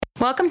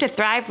Welcome to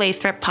Thrive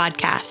Lathrop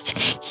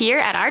podcast. Here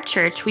at our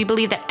church, we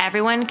believe that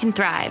everyone can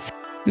thrive.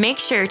 Make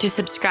sure to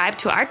subscribe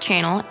to our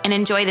channel and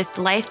enjoy this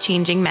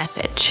life-changing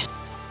message.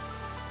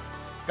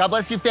 God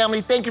bless you,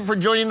 family. Thank you for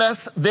joining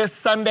us this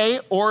Sunday,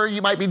 or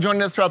you might be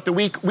joining us throughout the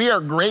week. We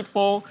are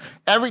grateful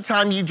every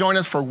time you join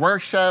us for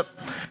worship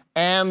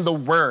and the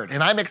Word.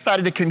 And I'm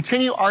excited to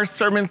continue our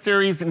sermon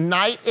series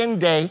night and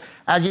day.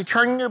 As you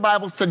turn in your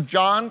Bibles to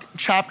John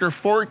chapter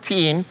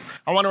 14,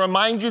 I want to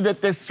remind you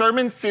that this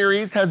sermon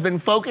series has been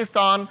focused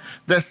on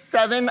the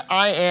 7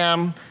 I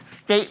am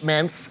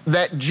statements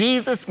that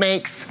Jesus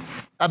makes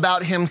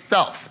about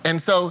himself.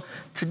 And so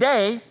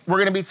today, we're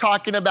going to be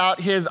talking about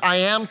his I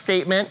am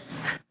statement,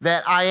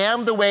 that I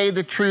am the way,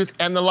 the truth,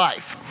 and the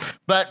life.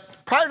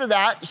 But prior to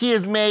that, he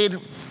has made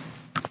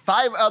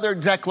 5 other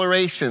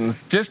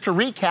declarations. Just to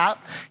recap,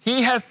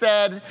 he has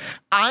said,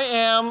 I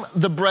am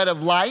the bread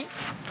of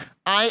life.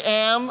 I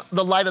am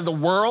the light of the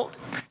world.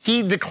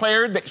 He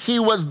declared that he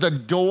was the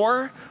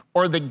door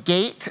or the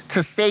gate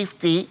to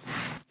safety.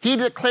 He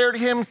declared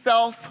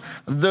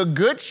himself the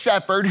good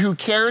shepherd who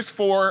cares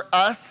for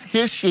us,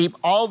 his sheep,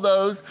 all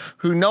those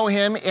who know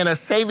him in a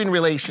saving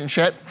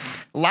relationship.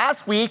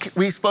 Last week,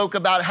 we spoke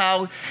about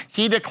how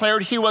he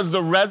declared he was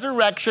the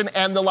resurrection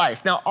and the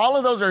life. Now, all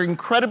of those are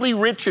incredibly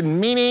rich in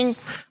meaning.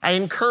 I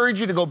encourage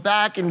you to go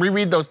back and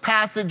reread those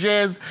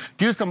passages,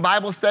 do some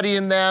Bible study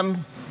in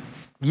them.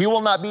 You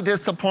will not be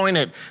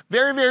disappointed.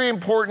 Very, very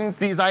important,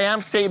 these I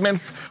am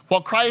statements.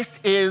 While Christ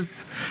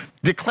is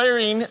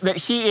declaring that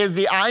he is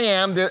the I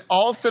am, the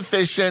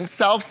all-sufficient,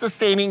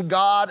 self-sustaining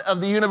God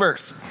of the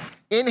universe.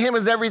 In him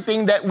is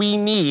everything that we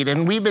need.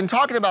 And we've been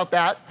talking about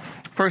that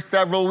for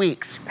several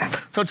weeks.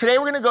 So today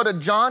we're going to go to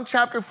John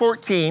chapter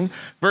 14,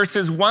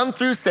 verses 1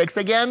 through 6.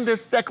 Again,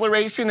 this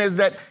declaration is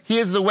that he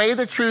is the way,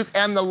 the truth,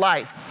 and the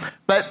life.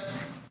 But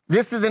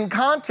this is in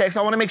context.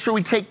 I want to make sure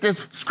we take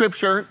this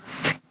scripture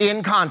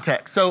in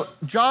context. So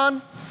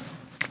John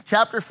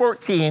chapter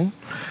 14,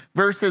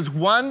 verses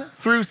 1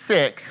 through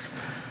 6,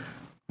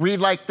 read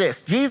like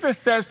this. Jesus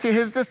says to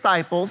his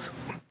disciples,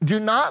 do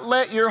not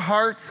let your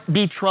hearts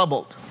be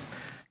troubled.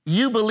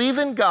 You believe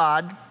in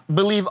God,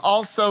 believe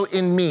also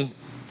in me.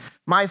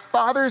 My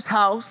Father's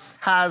house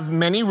has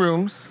many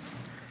rooms.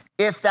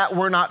 If that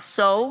were not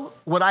so,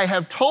 would I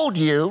have told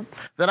you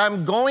that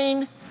I'm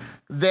going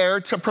there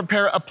to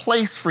prepare a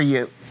place for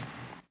you?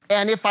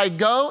 And if I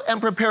go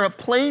and prepare a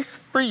place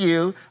for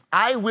you,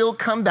 I will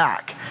come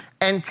back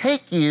and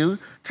take you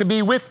to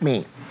be with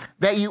me,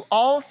 that you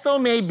also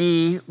may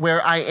be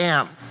where I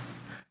am.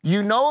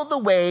 You know the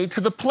way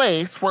to the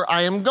place where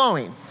I am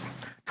going.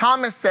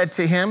 Thomas said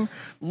to him,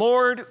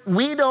 Lord,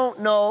 we don't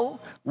know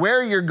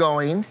where you're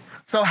going,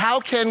 so how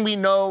can we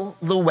know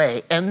the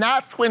way? And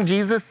that's when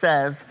Jesus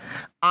says,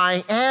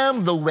 I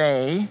am the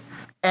way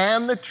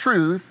and the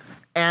truth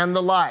and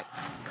the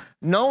life.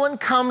 No one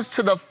comes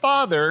to the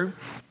Father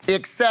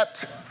except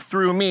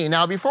through me.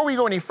 Now, before we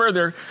go any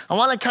further, I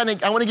want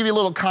to give you a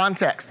little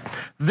context.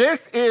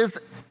 This is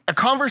a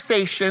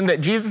conversation that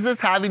Jesus is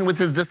having with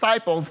his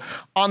disciples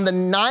on the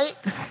night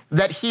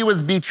that he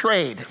was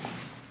betrayed.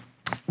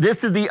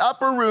 This is the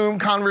upper room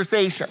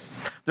conversation.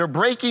 They're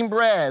breaking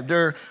bread,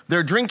 they're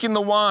drinking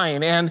the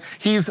wine, and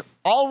he's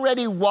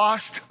already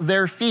washed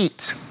their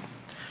feet.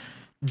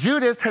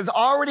 Judas has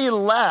already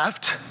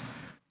left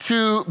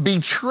to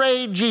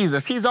betray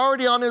Jesus. He's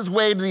already on his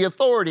way to the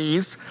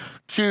authorities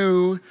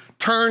to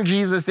turn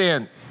Jesus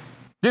in.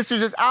 This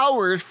is just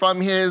hours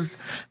from his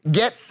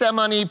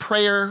Gethsemane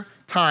prayer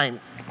time.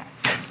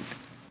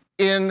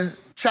 In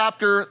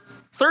chapter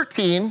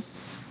 13,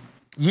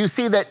 you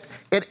see that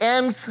it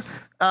ends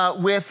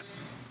with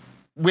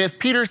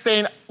Peter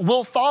saying,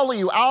 we'll follow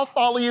you. I'll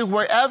follow you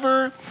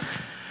wherever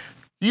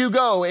you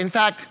go. In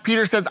fact,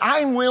 Peter says,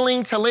 I'm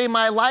willing to lay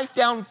my life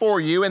down for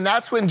you. And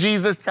that's when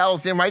Jesus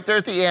tells him right there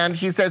at the end,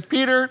 he says,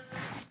 Peter,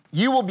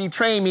 you will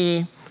betray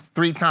me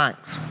 3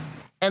 times.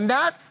 And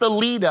that's the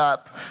lead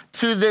up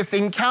to this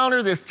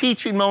encounter, this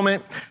teaching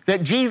moment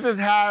that Jesus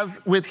has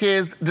with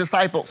his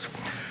disciples.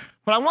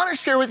 But I want to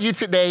share with you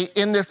today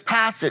in this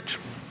passage,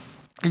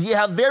 you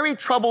have very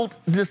troubled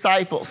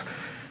disciples.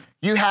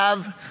 You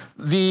have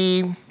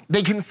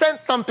they can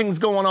sense something's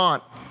going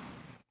on.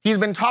 He's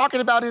been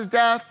talking about his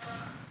death.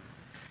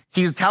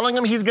 He's telling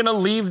them he's going to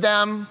leave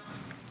them.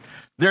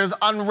 There's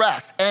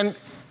unrest. And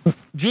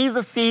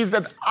Jesus sees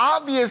that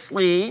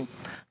obviously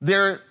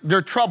they're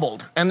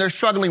troubled and they're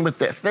struggling with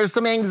this. There's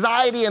some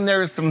anxiety and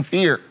there's some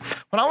fear.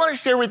 What I want to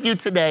share with you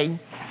today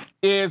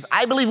is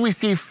I believe we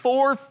see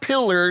 4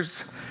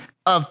 pillars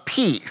of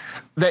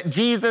peace that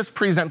Jesus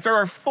presents. There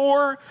are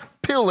 4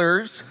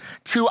 pillars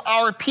to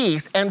our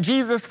peace, and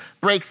Jesus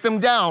breaks them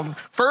down.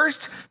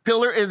 First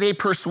pillar is a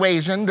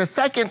persuasion. The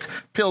second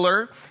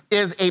pillar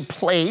is a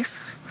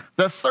place.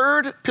 The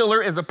third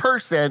pillar is a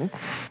person,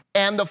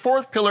 and the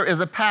fourth pillar is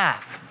a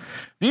path.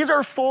 These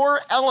are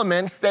 4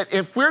 elements that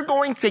if we're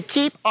going to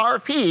keep our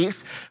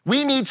peace,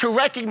 we need to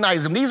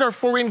recognize them. These are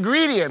 4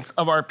 ingredients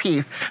of our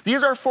peace.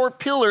 These are 4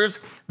 pillars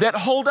that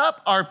hold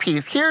up our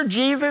peace. Here,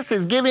 Jesus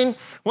is giving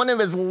one of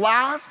his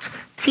last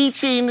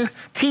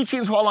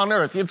teachings while on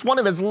earth. It's one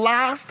of his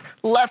last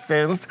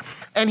lessons,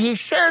 and he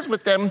shares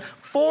with them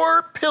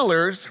 4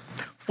 pillars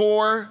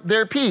for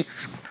their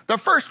peace. The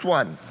first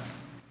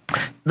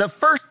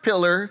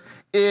pillar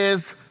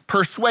is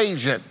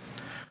persuasion.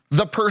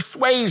 The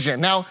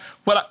persuasion. Now,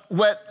 what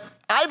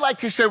I'd like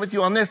to share with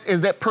you on this is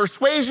that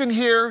persuasion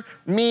here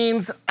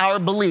means our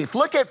belief.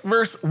 Look at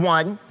verse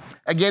 1.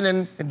 Again,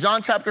 in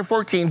John chapter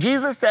 14,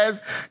 Jesus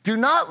says, "Do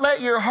not let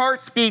your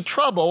hearts be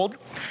troubled.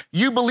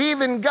 You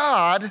believe in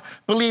God,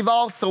 believe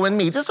also in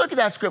me." Just look at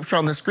that scripture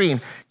on the screen.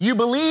 You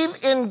believe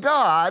in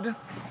God,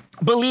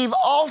 believe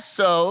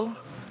also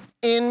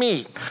in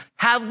me.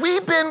 Have we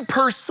been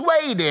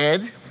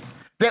persuaded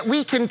that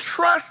we can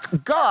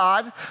trust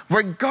God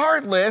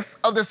regardless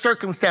of the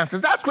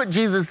circumstances? That's what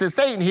Jesus is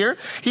saying here.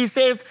 He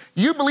says,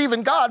 you believe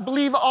in God,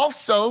 believe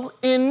also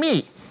in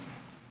me.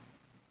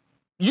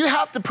 You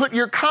have to put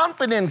your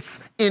confidence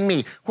in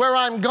me. Where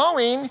I'm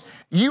going,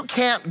 you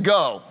can't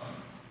go.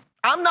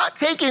 I'm not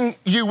taking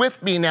you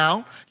with me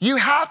now. You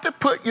have to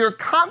put your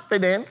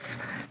confidence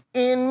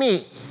in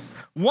me.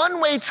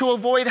 One way to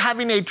avoid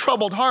having a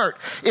troubled heart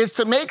is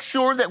to make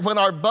sure that when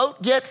our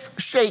boat gets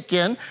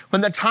shaken,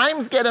 when the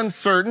times get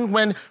uncertain,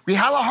 when we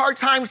have a hard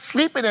time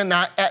sleeping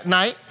at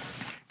night,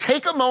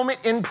 take a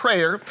moment in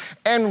prayer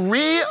and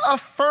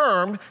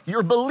reaffirm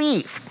your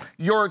belief,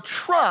 your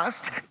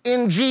trust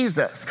in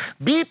Jesus.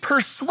 Be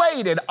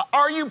persuaded.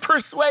 Are you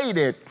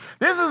persuaded?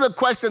 This is a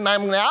question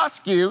I'm going to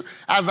ask you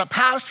as a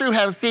pastor who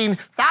has seen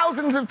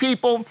thousands of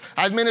people.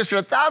 I've ministered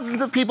to thousands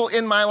of people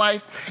in my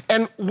life.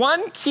 And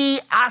one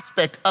key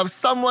aspect of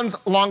someone's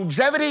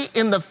longevity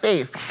in the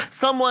faith,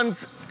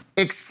 someone's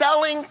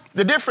excelling,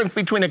 the difference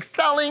between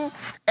excelling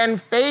and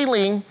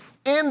failing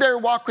in their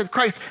walk with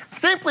Christ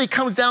simply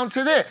comes down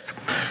to this.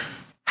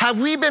 Have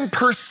we been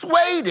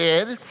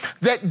persuaded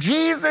that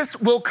Jesus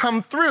will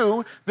come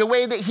through the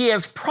way that he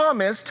has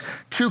promised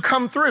to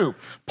come through?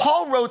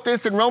 Paul wrote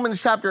this in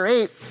Romans chapter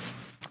 8.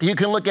 You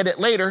can look at it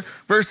later,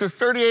 verses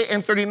 38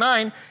 and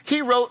 39.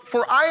 He wrote,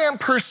 "For I am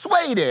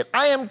persuaded,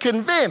 I am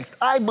convinced,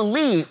 I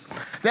believe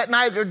that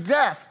neither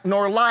death,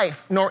 nor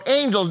life, nor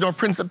angels, nor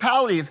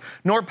principalities,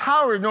 nor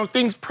powers, nor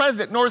things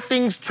present, nor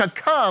things to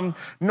come,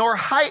 nor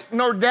height,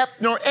 nor depth,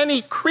 nor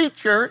any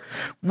creature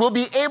will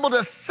be able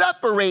to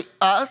separate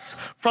us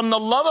from the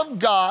love of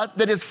God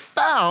that is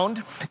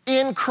found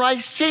in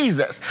Christ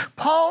Jesus."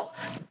 Paul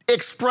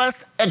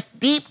expressed a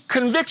deep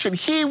conviction.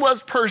 He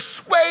was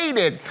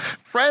persuaded.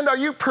 Friend, are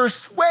you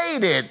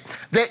persuaded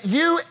that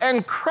you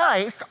and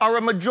Christ are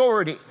a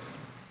majority?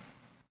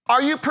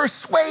 Are you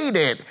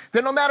persuaded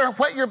that no matter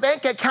what your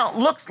bank account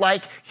looks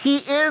like, he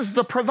is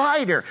the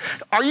provider?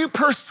 Are you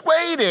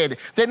persuaded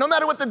that no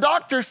matter what the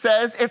doctor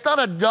says, it's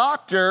not a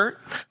doctor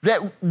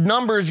that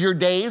numbers your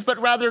days, but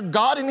rather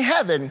God in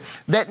heaven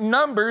that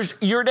numbers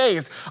your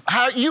days?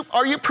 Are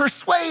you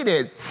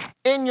persuaded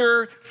in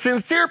your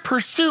sincere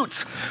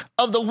pursuit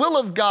of the will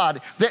of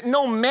God that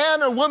no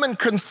man or woman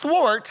can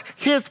thwart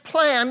his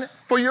plan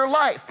for your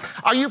life?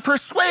 Are you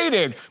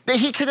persuaded that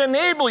he can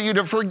enable you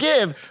to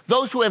forgive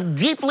those who have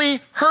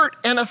deeply hurt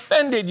and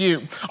offended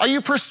you? Are you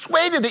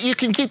persuaded that you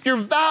can keep your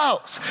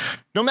vows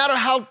no matter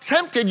how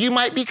tempted you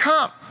might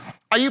become?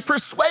 Are you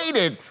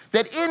persuaded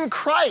that in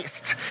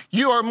Christ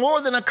you are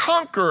more than a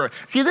conqueror?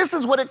 See, this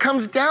is what it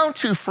comes down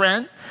to,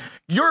 friend.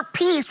 Your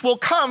peace will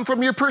come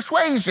from your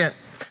persuasion.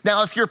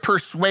 Now, if you're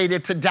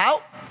persuaded to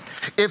doubt,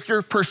 if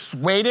you're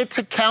persuaded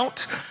to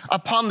count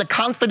upon the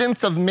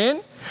confidence of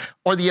men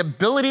or the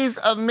abilities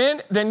of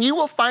men, then you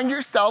will find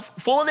yourself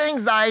full of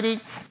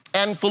anxiety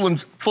and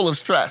full of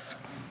stress.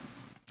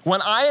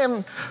 When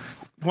I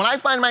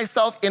find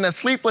myself in a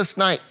sleepless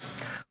night,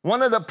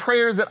 one of the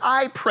prayers that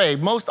I pray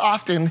most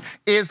often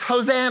is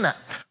Hosanna.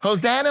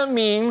 Hosanna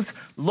means,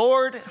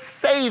 Lord,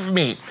 save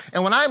me.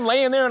 And when I'm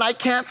laying there and I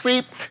can't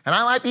sleep, and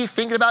I might be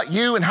thinking about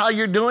you and how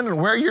you're doing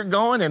and where you're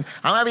going, and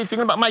I might be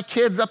thinking about my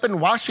kids up in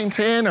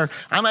Washington, or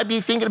I might be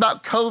thinking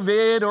about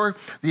COVID, or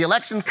the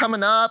election's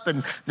coming up,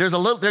 and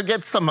there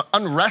gets some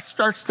unrest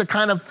starts to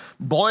kind of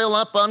boil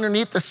up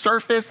underneath the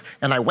surface,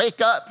 and I wake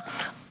up.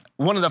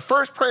 One of the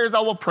first prayers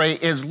I will pray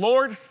is,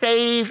 Lord,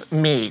 save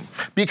me,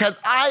 because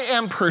I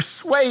am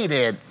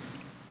persuaded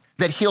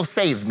that he'll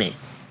save me.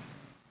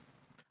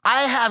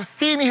 I have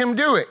seen him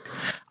do it.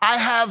 I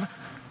have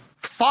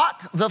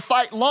fought the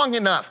fight long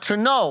enough to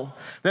know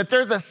that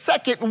there's a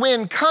second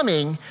wind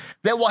coming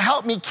that will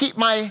help me keep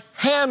my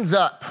hands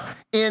up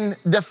in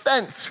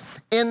defense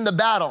in the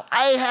battle.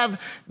 I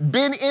have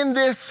been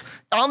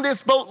on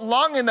this boat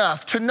long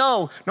enough to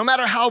know no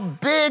matter how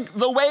big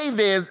the wave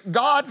is,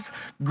 God's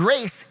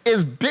grace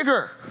is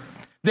bigger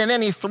than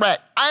any threat.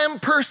 I am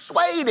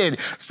persuaded.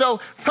 So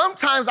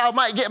sometimes I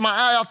might get my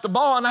eye off the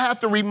ball and I have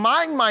to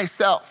remind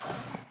myself.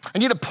 I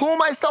need to pull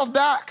myself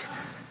back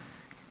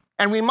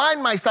and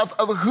remind myself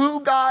of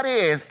who God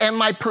is and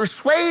my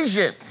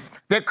persuasion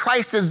that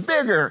Christ is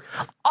bigger,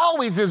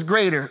 always is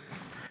greater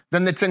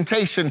than the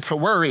temptation to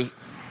worry,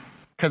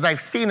 because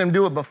I've seen him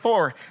do it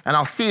before and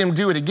I'll see him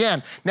do it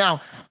again.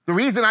 Now, the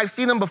reason I've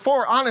seen him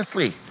before,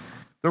 honestly,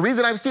 the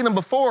reason I've seen him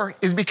before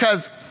is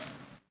because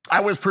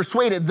I was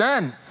persuaded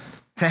then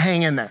to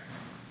hang in there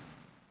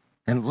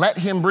and let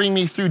him bring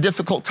me through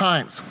difficult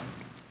times.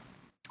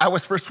 I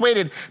was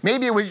persuaded,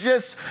 maybe it was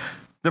just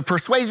the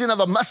persuasion of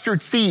a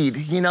mustard seed,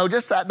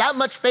 just that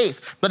much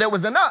faith, but it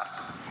was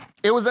enough.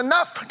 It was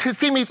enough to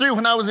see me through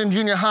when I was in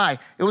junior high.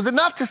 It was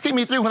enough to see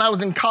me through when I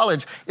was in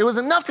college. It was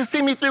enough to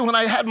see me through when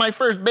I had my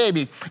first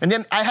baby. And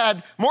then I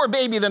had more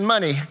baby than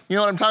money. You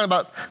know what I'm talking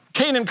about?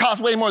 Canaan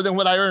cost way more than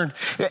what I earned.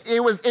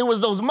 It was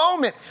those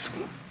moments,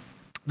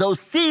 those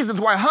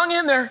seasons where I hung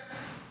in there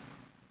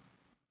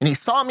and he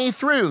saw me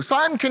through. So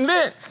I'm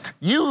convinced.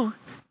 You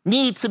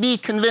need to be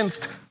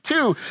convinced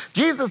too.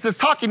 Jesus is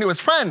talking to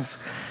his friends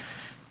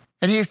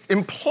and he's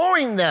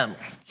imploring them.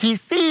 He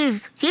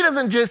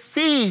doesn't just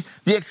see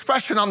the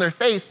expression on their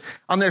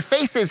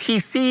faces, he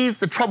sees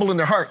the trouble in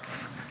their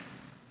hearts.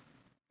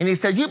 And he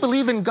said, you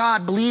believe in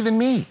God, believe in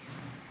me.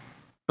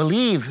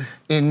 Believe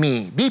in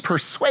me. Be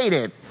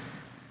persuaded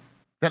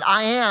that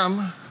I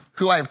am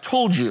who I have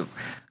told you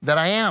that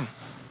I am.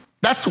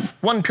 That's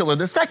one pillar.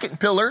 The second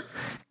pillar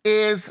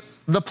is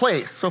the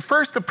place. So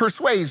first the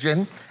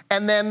persuasion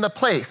and then the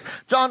place.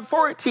 John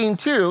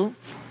 14:2,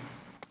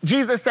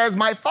 Jesus says,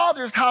 my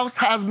Father's house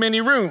has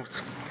many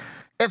rooms.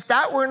 If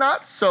that were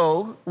not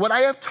so, would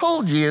I have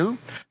told you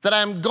that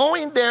I'm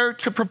going there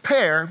to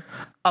prepare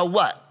a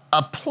what?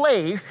 A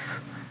place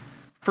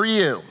for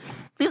you.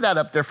 Leave that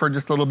up there for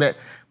just a little bit.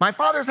 My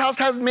Father's house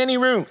has many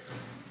rooms.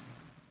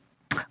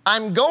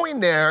 I'm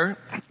going there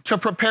to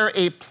prepare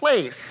a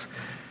place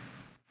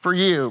for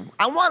you.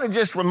 I want to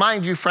just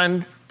remind you,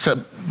 friend,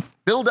 to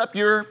build up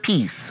your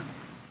peace,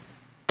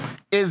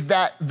 is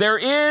that there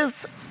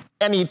is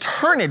an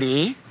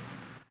eternity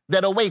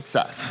that awaits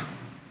us.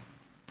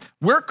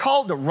 We're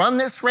called to run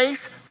this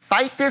race,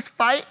 fight this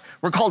fight.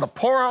 We're called to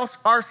pour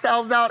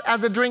ourselves out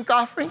as a drink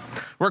offering.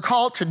 We're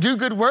called to do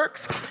good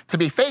works, to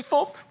be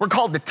faithful. We're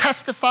called to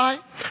testify.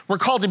 We're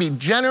called to be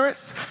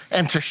generous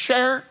and to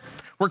share.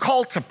 We're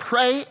called to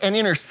pray and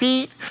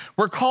intercede.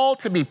 We're called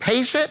to be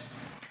patient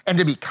and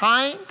to be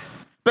kind.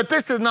 But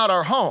this is not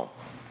our home.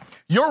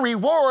 Your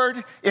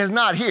reward is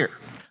not here.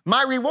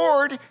 My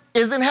reward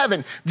is in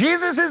heaven.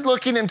 Jesus is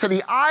looking into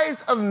the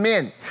eyes of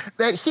men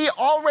that he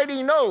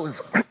already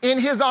knows in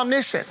his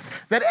omniscience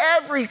that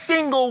every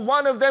single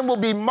one of them will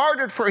be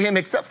martyred for him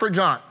except for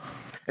John.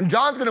 And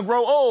John's going to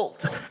grow old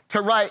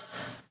to write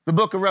the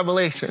book of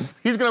Revelations.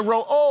 He's going to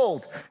grow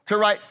old to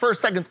write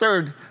 1st, 2nd,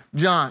 3rd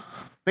John.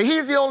 But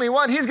he's the only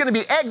one. He's going to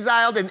be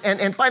exiled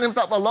and find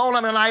himself alone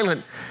on an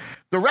island.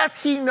 The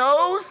rest he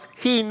knows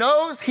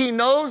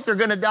they're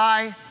going to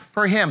die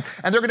for him.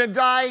 And they're going to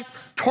die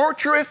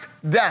torturous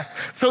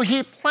deaths. So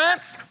he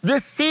plants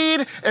this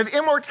seed of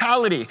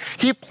immortality.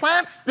 He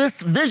plants this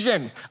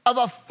vision of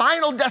a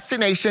final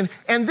destination,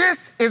 and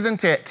this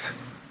isn't it.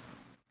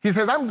 He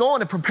says, I'm going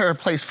to prepare a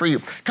place for you.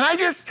 Can I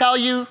just tell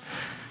you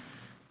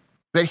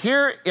that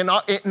here,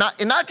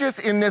 not just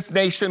in this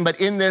nation, but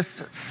in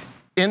this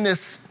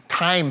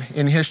time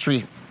in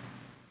history,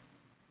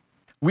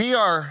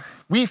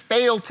 we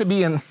fail to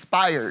be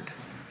inspired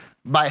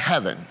by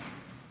heaven.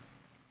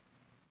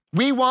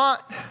 We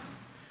want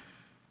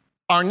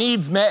our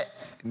needs met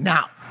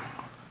now.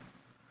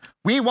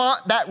 We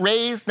want that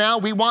raise now.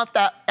 We want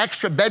that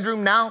extra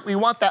bedroom now. We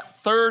want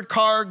that 3rd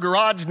car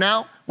garage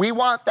now. We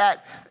want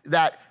that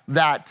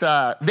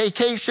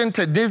vacation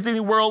to Disney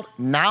World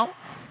now.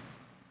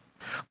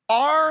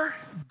 Our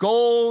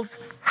goals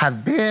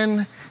have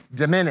been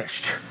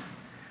diminished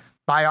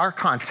by our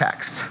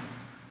context,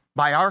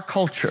 by our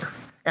culture,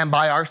 and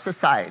by our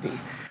society.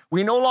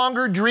 We no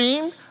longer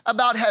dream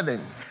about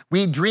heaven.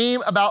 We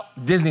dream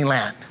about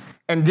Disneyland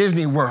and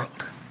Disney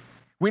World.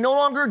 We no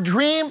longer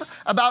dream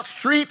about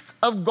streets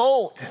of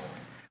gold.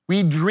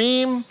 We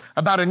dream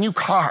about a new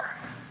car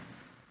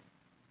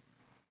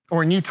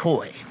or a new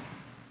toy.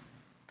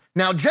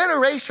 Now,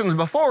 generations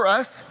before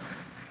us,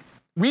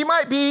 we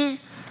might be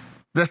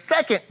the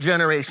second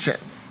generation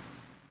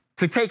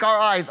to take our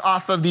eyes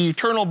off of the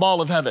eternal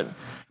ball of heaven.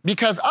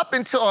 Because up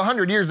until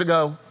 100 years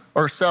ago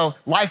or so,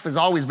 life has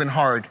always been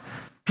hard.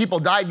 People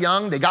died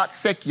young, they got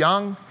sick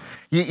young.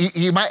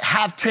 You might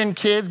have 10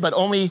 kids, but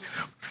only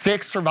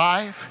 6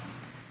 survive.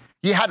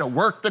 You had to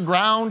work the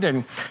ground,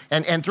 and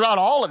throughout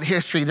all of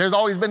history, there's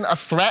always been a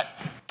threat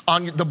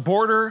on the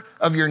border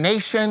of your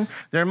nation.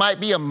 There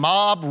might be a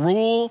mob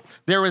rule.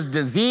 There was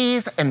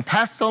disease and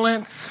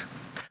pestilence.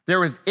 There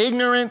was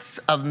ignorance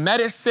of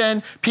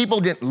medicine. People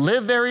didn't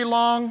live very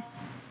long.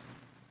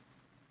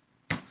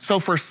 So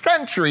for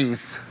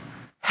centuries,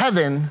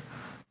 heaven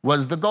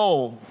was the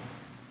goal.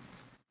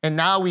 And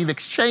now we've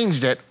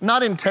exchanged it,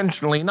 not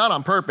intentionally, not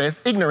on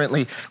purpose,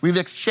 ignorantly. We've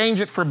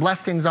exchanged it for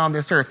blessings on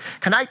this earth.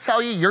 Can I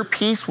tell you, your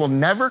peace will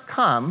never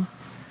come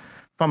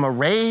from a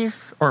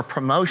raise or a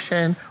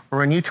promotion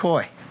or a new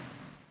toy.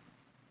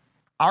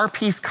 Our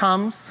peace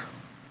comes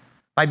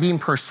by being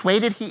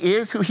persuaded he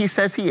is who he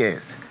says he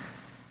is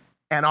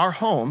and our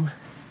home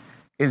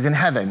is in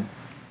heaven.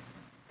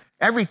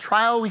 Every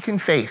trial we can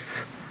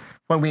face,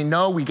 when we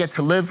know we get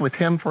to live with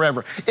him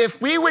forever.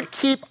 If we would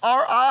keep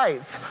our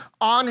eyes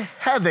on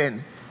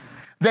heaven,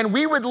 then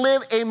we would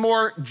live a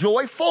more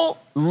joyful,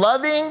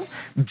 loving,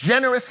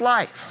 generous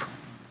life.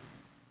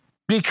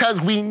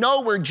 Because we know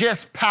we're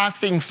just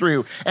passing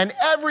through. And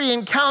every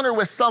encounter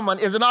with someone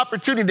is an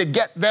opportunity to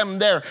get them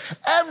there.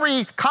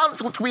 Every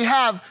conflict we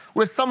have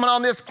with someone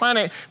on this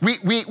planet,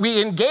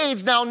 we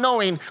engage now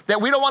knowing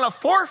that we don't want to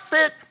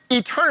forfeit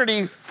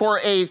eternity for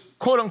a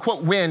quote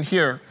unquote win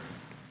here.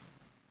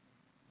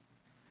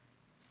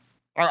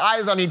 Our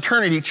eyes on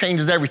eternity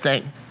changes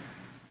everything.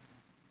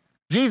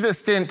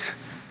 Jesus didn't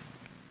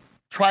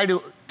try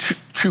to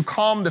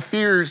calm the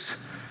fears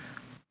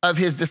of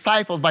his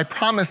disciples by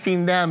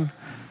promising them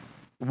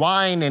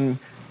wine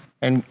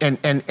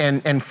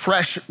and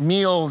fresh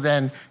meals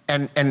and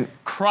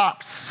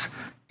crops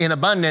in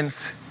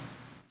abundance.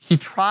 He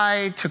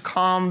tried to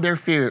calm their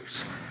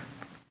fears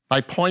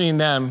by pointing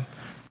them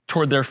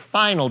toward their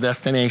final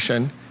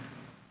destination.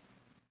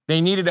 They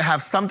needed to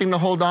have something to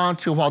hold on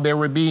to while they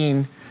were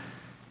being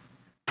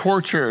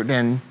tortured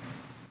and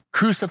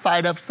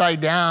crucified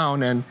upside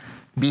down and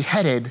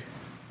beheaded.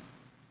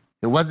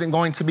 It wasn't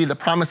going to be the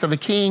promise of a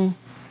king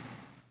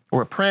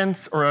or a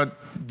prince or a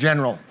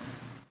general.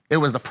 It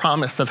was the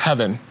promise of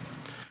heaven.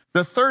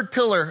 The third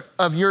pillar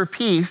of your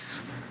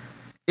peace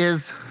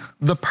is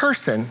the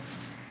person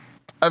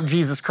of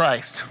Jesus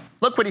Christ.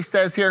 Look what he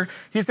says here.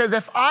 He says,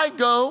 if I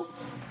go,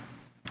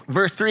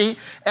 verse 3,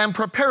 and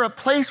prepare a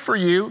place for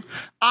you,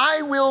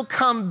 I will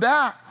come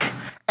back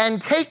and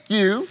take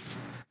you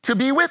to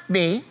be with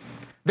me,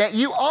 that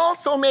you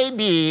also may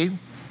be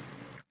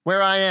where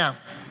I am.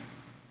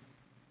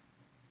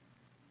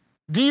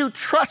 Do you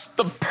trust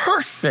the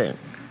person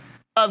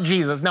of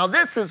Jesus? Now,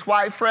 this is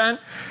why, friend,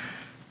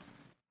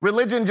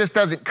 religion just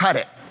doesn't cut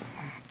it.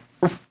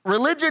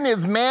 Religion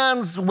is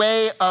man's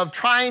way of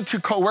trying to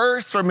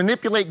coerce or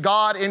manipulate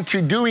God into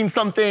doing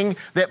something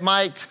that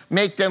might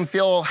make them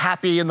feel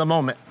happy in the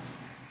moment.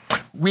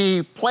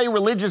 We play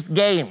religious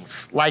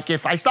games, like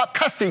if I stop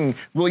cussing,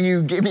 will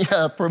you give me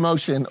a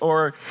promotion?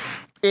 Or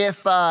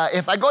if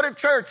I go to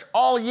church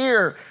all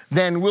year,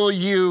 then will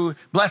you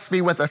bless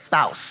me with a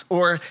spouse?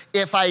 Or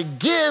if I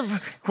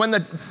give when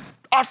the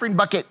offering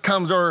bucket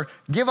comes, or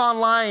give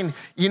online,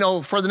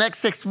 for the next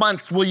 6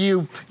 months, will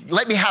you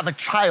let me have a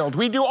child?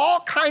 We do all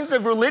kinds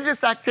of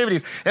religious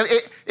activities.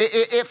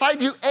 If I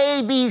do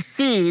A, B,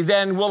 C,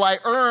 then will I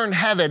earn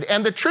heaven?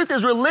 And the truth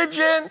is,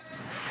 religion,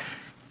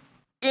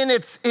 in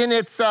the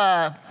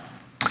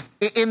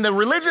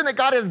religion that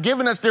God has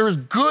given us, there is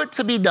good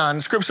to be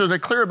done. Scriptures are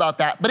clear about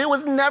that, but it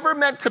was never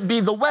meant to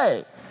be the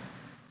way.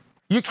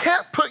 You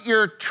can't put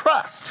your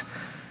trust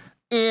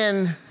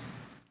in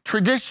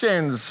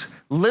traditions,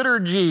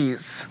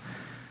 liturgies,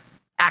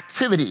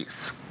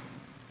 activities.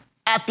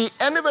 At the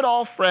end of it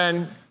all,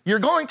 friend, you're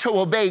going to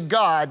obey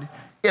God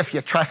if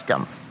you trust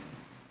him.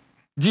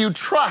 Do you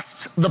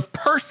trust the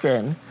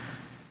person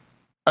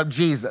of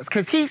Jesus?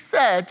 Because he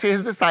said to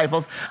his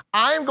disciples,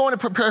 I'm going to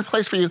prepare a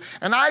place for you,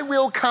 and I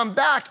will come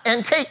back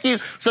and take you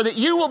so that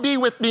you will be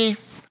with me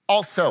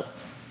also.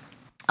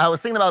 I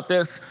was thinking about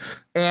this,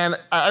 and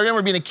I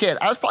remember being a kid.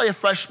 I was probably a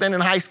freshman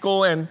in high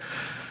school, and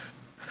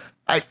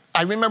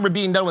I remember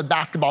being done with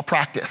basketball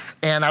practice,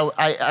 and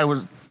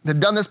I had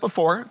done this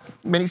before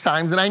many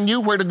times, and I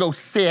knew where to go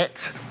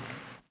sit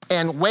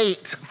and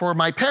wait for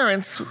my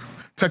parents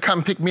to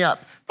come pick me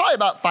up, probably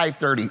about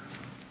 5:30.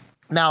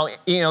 Now,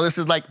 this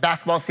is like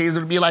basketball season. It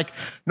would be like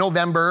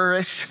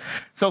November-ish.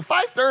 So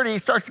 5:30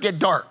 starts to get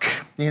dark,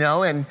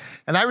 and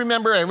I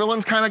remember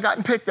everyone's kind of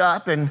gotten picked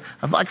up, and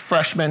I'm like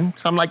freshman,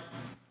 so I'm like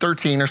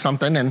 13 or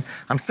something, and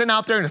I'm sitting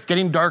out there, and it's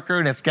getting darker,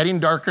 and it's getting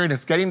darker, and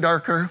it's getting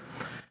darker.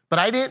 But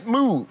I didn't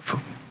move.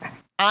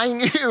 I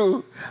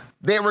knew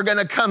they were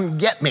gonna come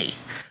get me.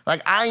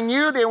 Like, I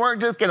knew they weren't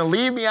just gonna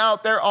leave me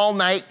out there all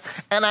night,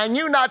 and I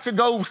knew not to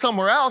go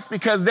somewhere else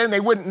because then they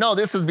wouldn't know.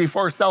 This is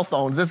before cell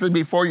phones. This is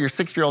before your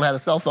 6-year-old had a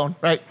cell phone,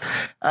 right?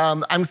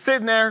 I'm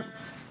sitting there,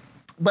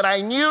 but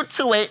I knew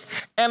to wait,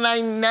 and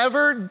I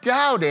never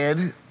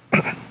doubted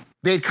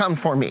they'd come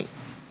for me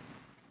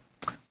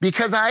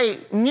because I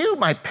knew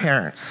my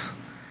parents.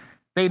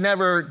 They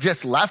never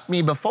just left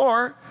me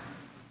before.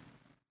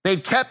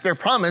 They'd kept their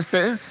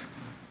promises.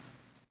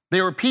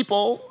 They were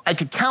people I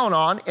could count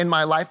on in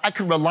my life. I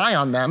could rely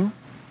on them.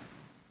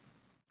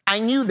 I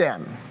knew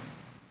them.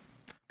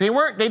 They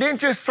didn't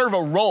just serve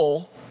a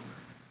role,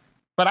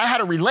 but I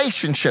had a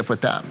relationship with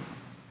them.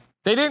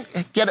 They didn't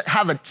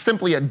have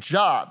simply a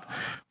job.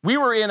 We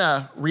were in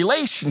a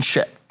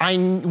relationship.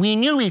 We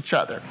knew each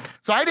other.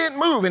 So I didn't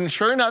move, and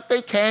sure enough,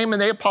 they came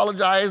and they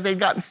apologized. They'd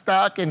gotten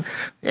stuck and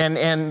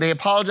they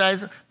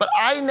apologized. But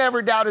I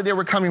never doubted they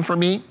were coming for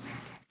me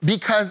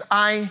because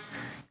I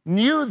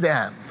knew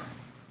them.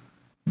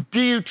 Do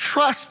you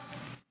trust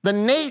the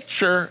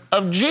nature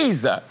of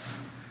Jesus?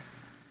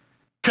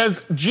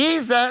 Because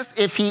Jesus,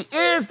 if he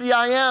is the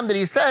I am that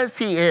he says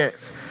he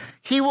is,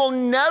 he will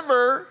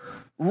never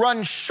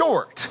run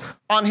short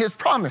on his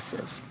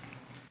promises.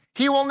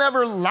 He will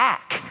never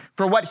lack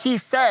for what he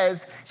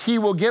says he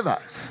will give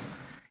us.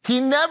 He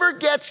never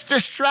gets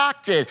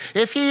distracted.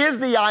 If he is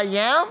the I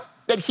am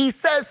that he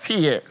says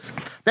he is,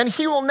 then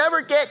he will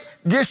never get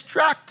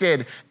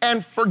distracted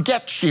and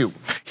forget you.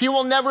 He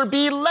will never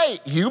be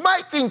late. You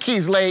might think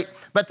he's late,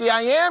 but the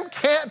I am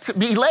can't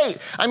be late.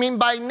 I mean,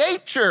 by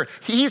nature,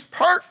 he's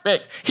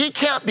perfect. He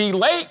can't be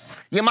late.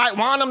 You might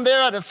want him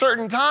there at a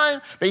certain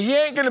time, but he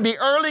ain't gonna be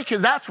early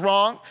because that's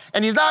wrong.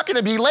 And he's not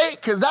gonna be late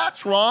because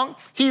that's wrong.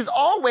 He's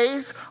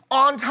always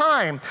on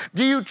time.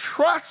 Do you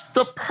trust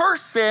the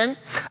person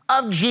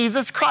of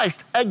Jesus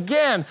Christ?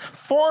 Again,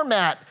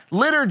 format,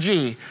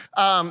 liturgy,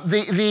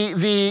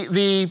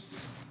 the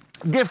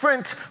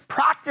different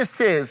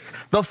practices,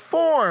 the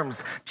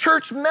forms,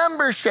 church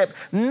membership,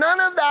 none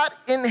of that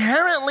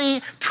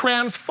inherently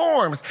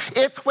transforms.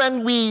 It's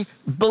when we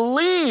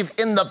believe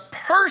in the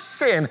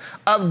person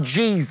of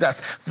Jesus,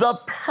 the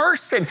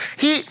person.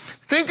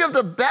 Think of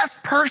the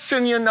best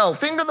person you know.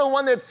 Think of the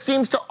one that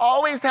seems to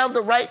always have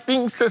the right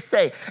things to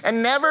say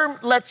and never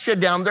lets you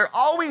down. They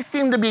always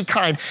seem to be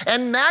kind.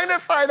 And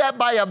magnify that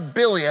by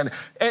 1,000,000,000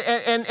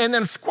 and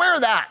then square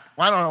that.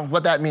 I don't know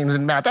what that means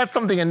in math. That's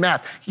something in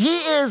math. He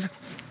is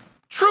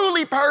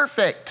truly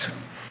perfect.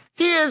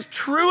 He is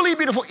truly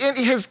beautiful in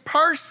his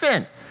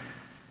person.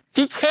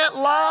 He can't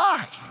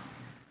lie.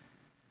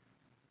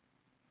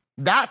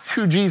 That's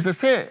who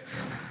Jesus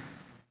is.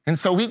 And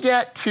so we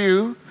get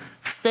to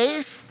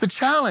face the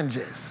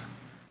challenges,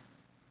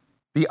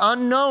 the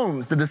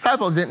unknowns. The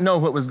disciples didn't know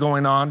what was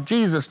going on.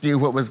 Jesus knew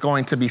what was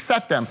going to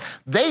beset them.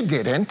 They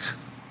didn't.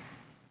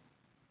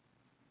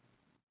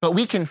 But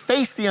we can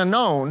face the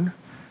unknown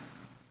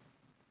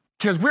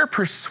because we're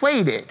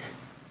persuaded,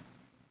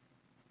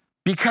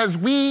 because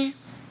we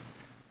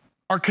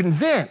are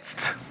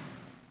convinced,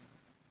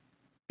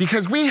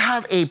 because we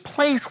have a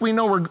place we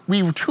know where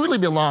we truly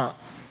belong,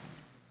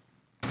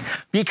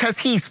 because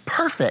he's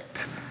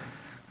perfect.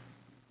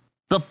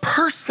 The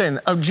person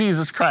of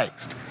Jesus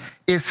Christ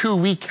is who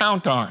we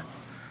count on.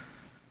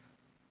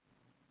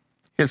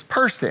 His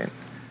person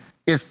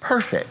is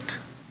perfect.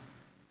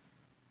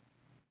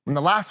 And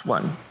the last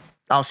one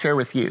I'll share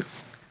with you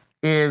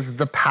is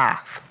the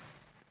path.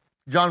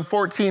 John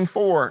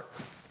 14:4.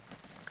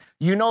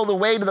 You know the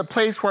way to the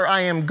place where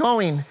I am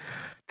going.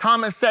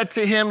 Thomas said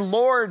to him,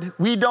 Lord,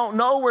 we don't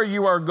know where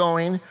you are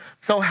going,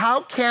 so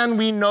how can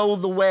we know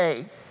the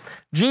way?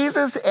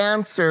 Jesus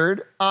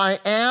answered, I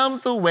am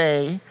the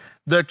way,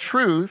 the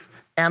truth,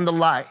 and the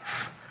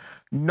life.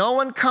 No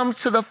one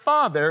comes to the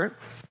Father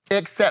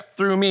except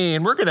through me.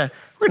 And we're gonna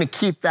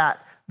keep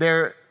that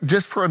there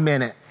just for a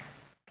minute.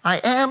 I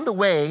am the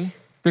way,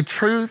 the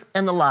truth,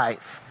 and the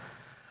life.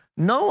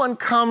 No one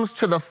comes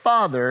to the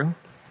Father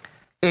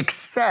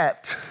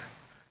except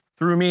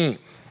through me.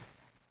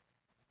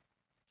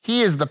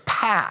 He is the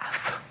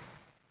path.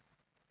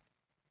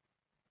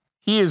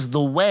 He is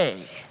the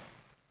way.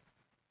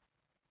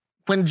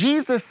 When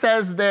Jesus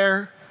says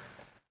there,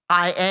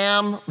 I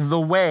am the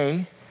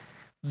way,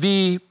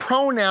 the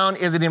pronoun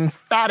is an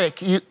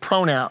emphatic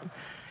pronoun,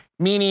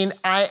 meaning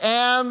I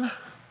am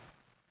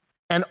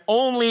and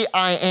only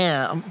I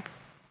am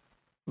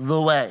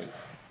the way.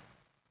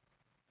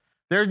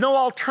 There's no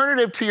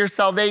alternative to your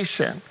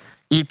salvation,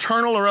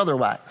 eternal or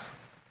otherwise.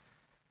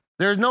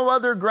 There's no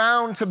other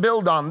ground to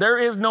build on. There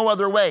is no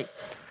other way.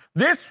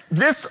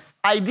 This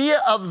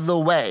idea of the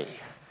way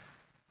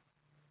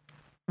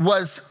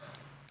was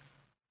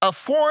a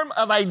form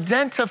of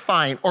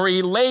identifying, or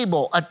a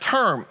label, a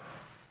term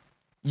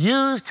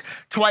used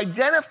to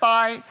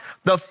identify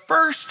the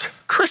first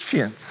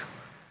Christians.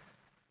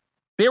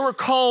 They were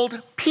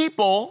called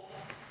people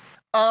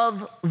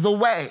of the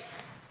way.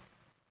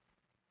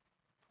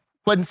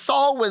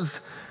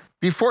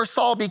 Before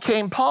Saul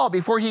became Paul,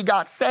 before he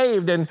got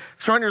saved and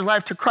surrendered his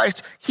life to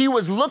Christ, he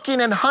was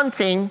looking and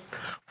hunting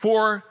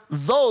for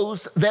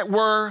those that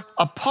were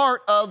a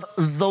part of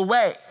the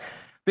way.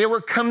 They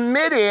were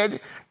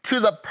committed to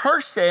the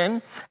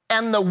person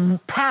and the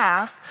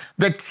path,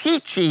 the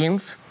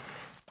teachings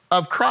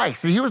of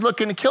Christ. And he was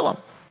looking to kill him.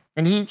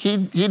 And he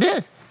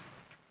did.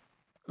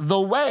 The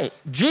way.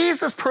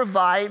 Jesus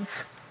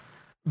provides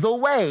the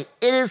way.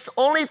 It is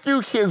only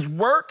through his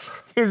work,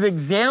 his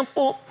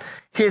example,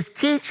 his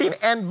teaching,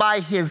 and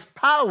by his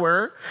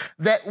power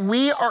that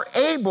we are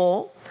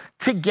able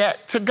to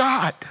get to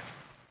God.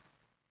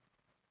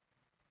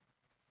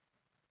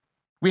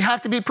 We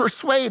have to be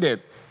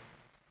persuaded.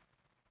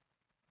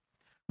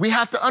 We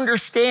have to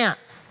understand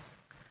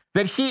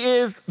that he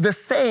is the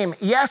same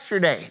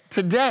yesterday,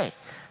 today,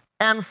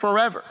 and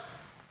forever.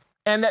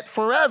 And that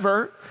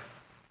forever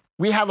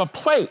we have a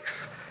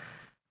place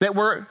that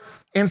we're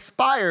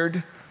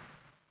inspired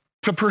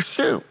to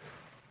pursue.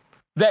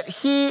 That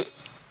he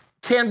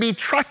can be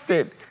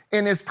trusted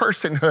in his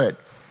personhood.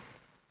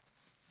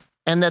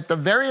 And that the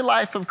very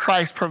life of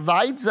Christ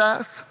provides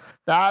us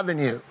the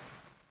avenue,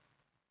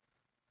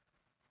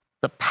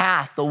 the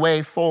path, the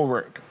way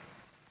forward.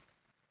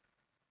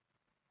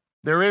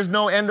 There is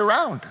no end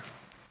around.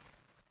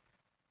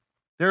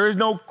 There is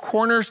no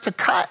corners to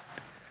cut.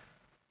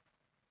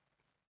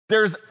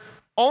 There's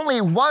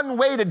only one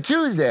way to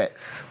do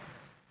this,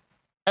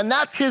 and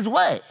that's his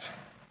way.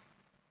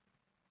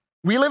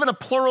 We live in a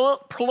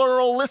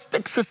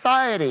pluralistic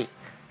society.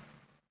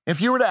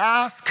 If you were to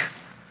ask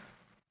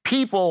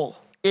people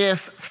if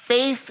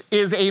faith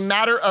is a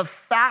matter of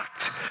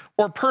fact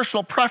or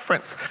personal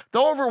preference, the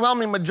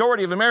overwhelming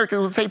majority of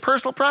Americans would say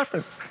personal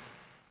preference.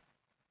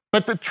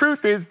 But the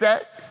truth is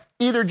that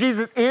either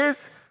Jesus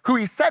is who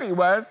he said he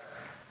was,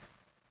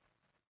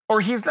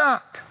 or he's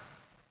not.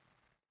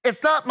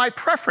 It's not my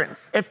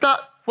preference. It's not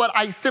what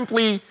I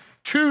simply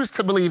choose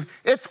to believe.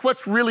 It's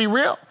what's really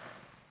real.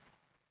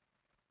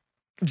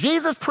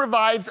 Jesus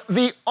provides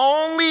the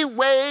only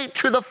way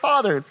to the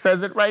Father. It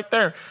says it right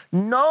there.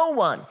 No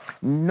one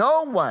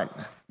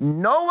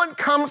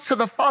comes to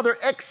the Father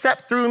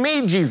except through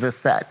me, Jesus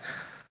said.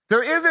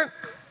 There isn't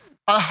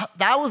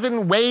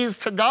 1,000 ways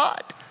to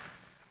God.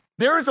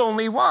 There's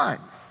only one,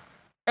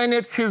 and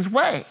it's his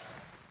way.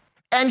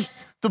 And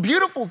the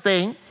beautiful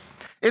thing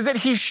is that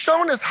he's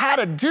shown us how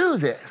to do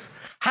this,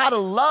 how to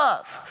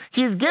love.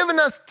 He's given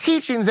us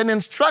teachings and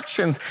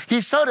instructions.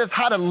 He showed us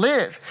how to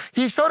live.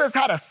 He showed us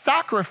how to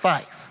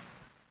sacrifice.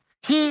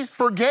 He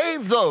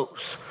forgave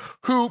those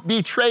who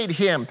betrayed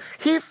him.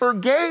 He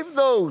forgave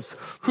those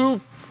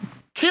who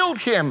killed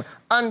him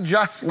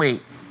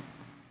unjustly.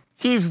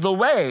 He's the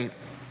way,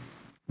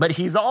 but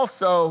he's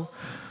also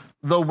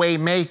the way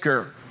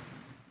maker.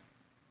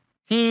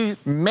 He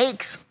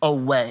makes a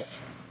way.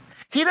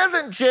 He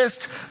doesn't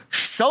just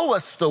show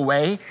us the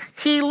way,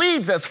 he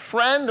leads us.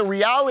 Friend, the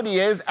reality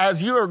is,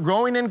 as you are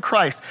growing in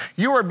Christ,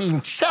 you are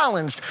being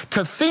challenged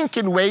to think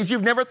in ways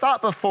you've never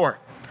thought before,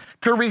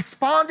 to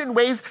respond in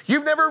ways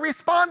you've never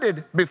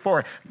responded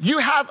before. You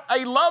have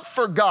a love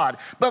for God,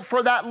 but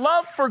for that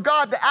love for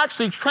God to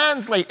actually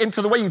translate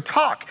into the way you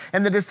talk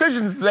and the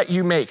decisions that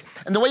you make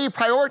and the way you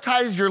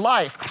prioritize your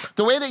life,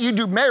 the way that you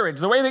do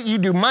marriage, the way that you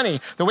do money,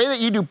 the way that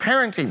you do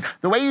parenting,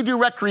 the way you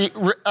do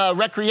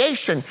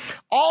recreation,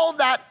 all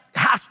that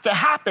has to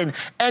happen.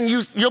 And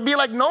you'll be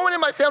like, no one in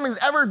my family has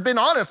ever been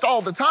honest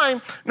all the time.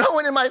 No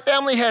one in my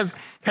family has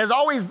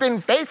always been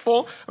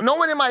faithful. No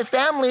one in my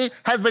family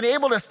has been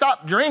able to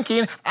stop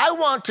drinking. I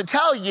want to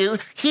tell you,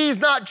 he's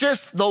not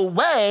just the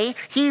way,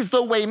 he's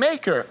the way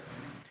maker.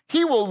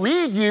 He will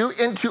lead you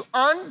into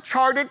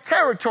uncharted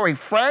territory,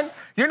 friend.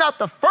 You're not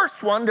the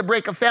first one to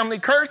break a family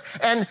curse,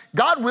 and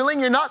God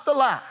willing, you're not the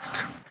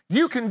last.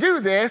 You can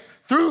do this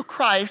through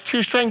Christ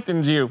who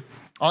strengthens you.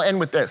 I'll end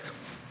with this.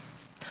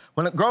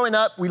 When growing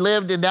up, we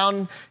lived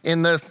down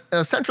in the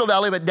Central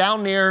Valley, but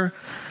down near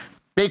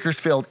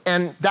Bakersfield.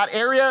 And that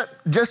area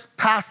just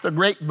past the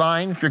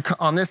Grapevine, if you're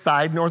on this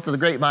side, north of the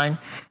Grapevine,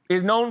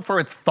 is known for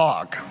its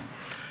fog.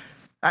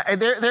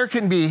 There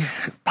can be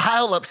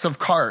pileups of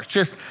cars,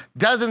 just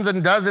dozens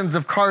and dozens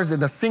of cars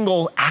in a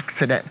single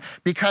accident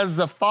because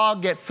the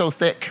fog gets so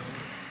thick.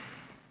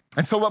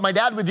 And so what my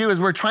dad would do is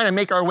we're trying to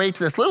make our way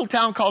to this little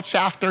town called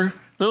Shafter.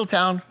 Little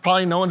town,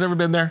 probably no one's ever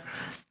been there.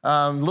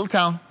 Little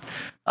town.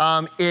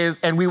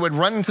 And we would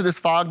run into this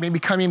fog, maybe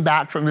coming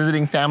back from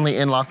visiting family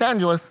in Los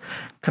Angeles.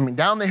 Coming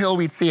down the hill,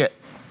 we'd see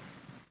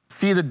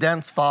the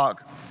dense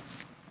fog.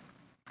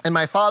 And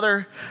my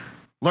father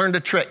learned a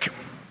trick.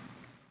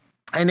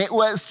 And it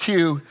was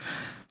to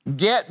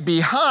get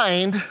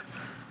behind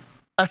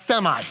a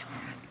semi.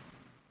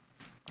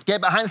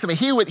 Get behind a semi.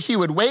 He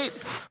would wait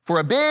for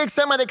a big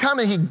semi to come,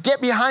 and he'd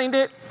get behind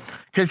it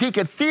because he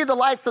could see the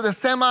lights of the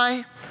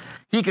semi.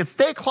 He could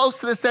stay close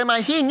to the semi.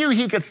 He knew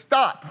he could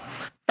stop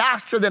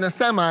faster than a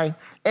semi,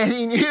 and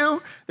he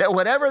knew that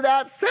whatever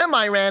that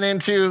semi ran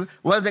into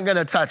wasn't going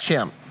to touch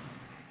him.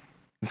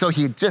 And so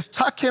he'd just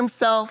tuck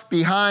himself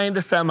behind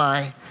a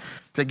semi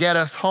to get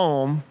us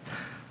home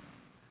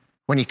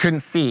when he couldn't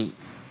see.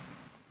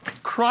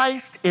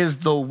 Christ is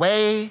the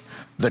way,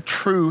 the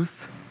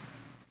truth,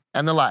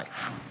 and the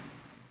life.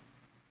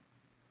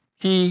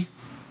 He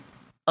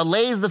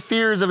allays the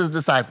fears of his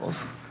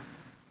disciples.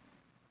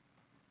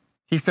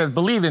 He says,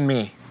 believe in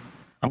me.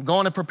 I'm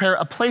going to prepare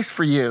a place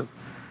for you.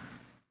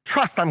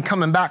 Trust I'm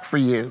coming back for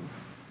you.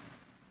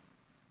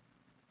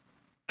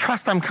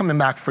 Trust I'm coming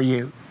back for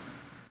you.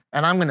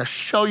 And I'm going to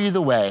show you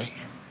the way.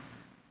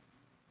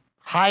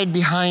 Hide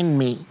behind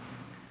me.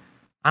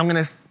 I'm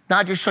going to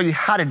not just show you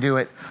how to do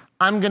it,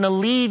 I'm going to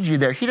lead you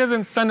there. He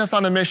doesn't send us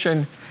on a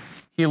mission.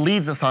 He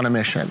leads us on a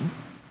mission.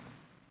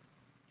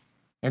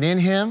 And in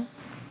him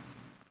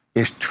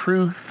is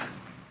truth.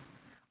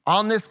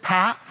 On this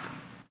path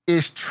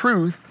is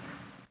truth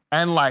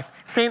and life.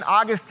 St.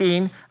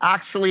 Augustine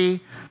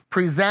actually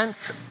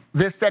presents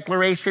this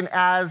declaration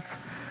as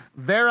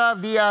vera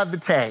via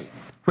vitae,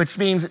 which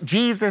means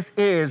Jesus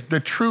is the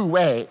true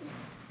way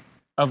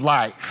of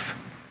life.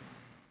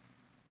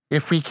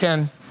 If we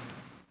can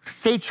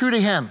stay true to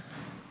him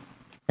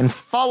and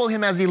follow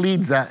him as he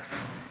leads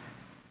us,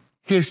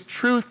 his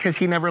truth, because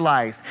he never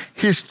lies,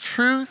 his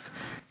truth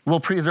will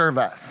preserve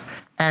us,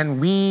 and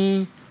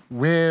we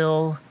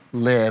will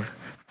live.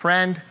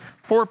 Friend,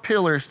 4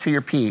 pillars to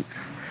your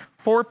peace.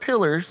 4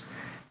 pillars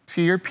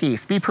to your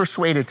peace. Be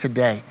persuaded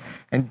today,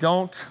 and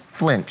don't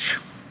flinch.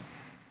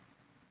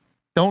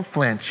 Don't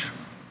flinch.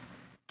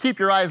 Keep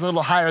your eyes a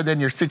little higher than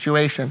your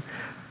situation.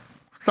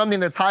 Something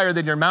that's higher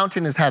than your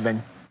mountain is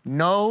heaven.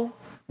 No,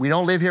 we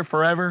don't live here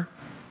forever.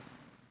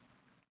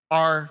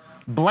 Our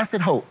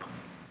blessed hope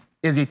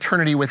is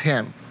eternity with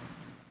him.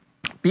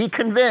 Be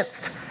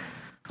convinced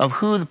of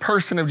who the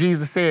person of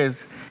Jesus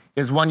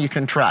is one you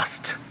can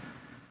trust.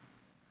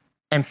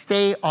 And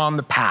stay on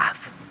the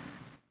path,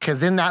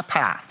 because in that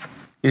path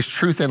is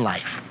truth and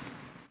life.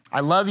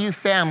 I love you,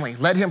 family.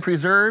 Let him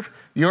preserve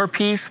your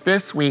peace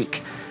this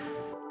week.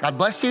 God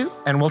bless you,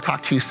 and we'll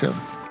talk to you soon.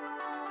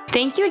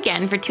 Thank you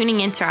again for tuning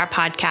into our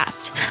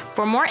podcast.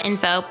 For more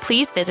info,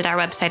 please visit our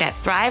website at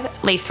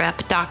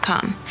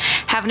thrivelathrop.com.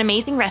 Have an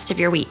amazing rest of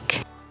your week.